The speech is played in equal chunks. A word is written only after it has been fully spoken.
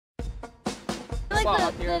I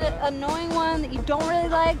like the annoying one that you don't really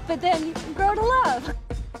like, but then you grow to love.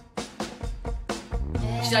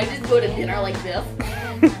 Should I just go to dinner like this?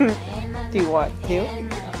 Do you want to?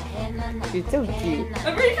 You're so cute.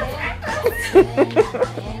 I'm ready for practice!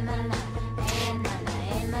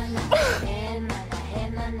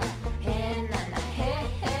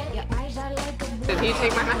 Did he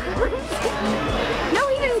take my macaroons? No,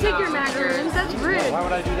 he didn't take your macaroons. That's rude. Why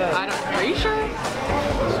would I do that? I don't. Are you sure?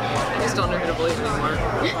 I just don't know who to believe anymore.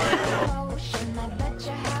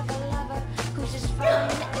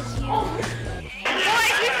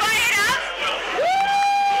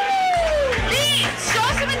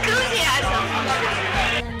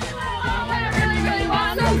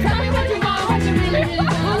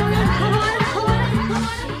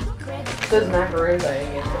 Those macaroons I ate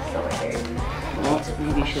in the stomach ache. Well,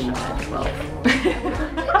 maybe you shouldn't have had 12.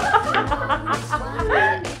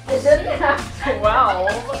 It didn't have 12.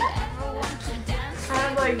 I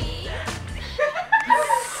had like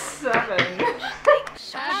 7.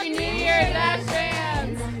 Happy New Year, Dash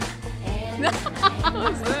fans!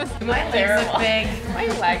 What's this? My legs look big. My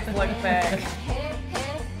legs look big.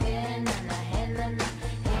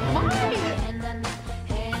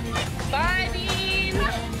 Bye, Bean!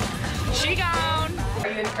 She gone!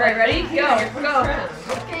 Alright, ready? Go! Go!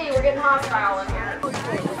 Okay, we're getting hostile in here.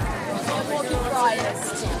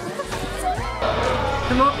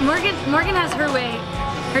 Morgan has her way.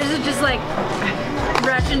 Hers is just like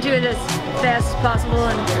rush into it as fast as possible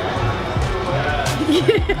and.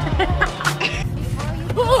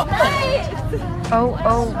 Oh.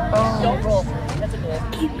 Don't roll. That's a goal.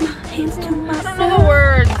 Keep my hands to myself. I don't know the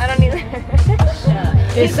words. I don't either.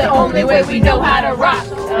 It's the only way we know how to rock.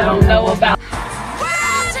 I don't know about.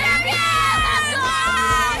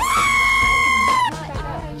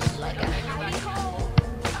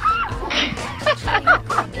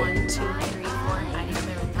 One, 2, 3,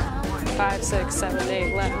 4, 5, 6, 7,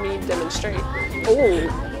 8. Let me demonstrate. Oh!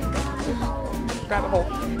 Grab a hole.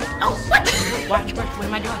 Oh, what? Watch. What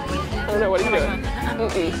am I doing? I don't know. What are you doing?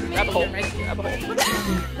 Grab a hole. Grab a hole.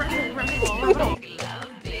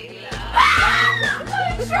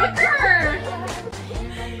 Sugar!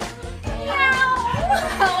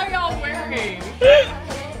 How are y'all wearing?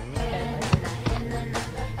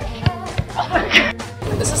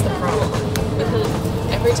 This is the problem.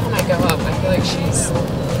 Every time I go up, I feel like she's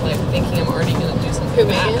like thinking I'm already gonna do something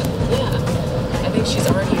bad. Yeah. I think she's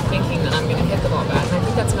already thinking that I'm gonna hit the ball bad, and I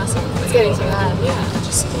think that's messing with me. It's getting too bad. Yeah.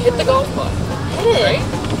 Just hit the golf club. Hit it. Right?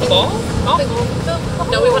 The ball? Golf ball?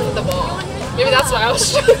 No, we want to hit the ball. Maybe that's why I was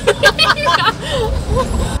shooting.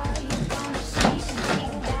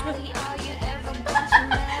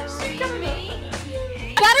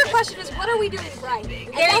 Better question is, what are we doing right? There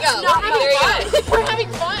you go. We're having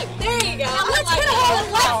fun. There you go. Now let's hit a hole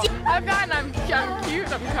and let's do. I'm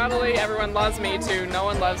cute, I'm cuddly, everyone loves me too. No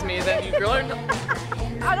one loves me, then you learn.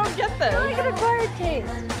 I don't get this. Like an acquired taste.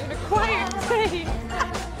 An acquired taste.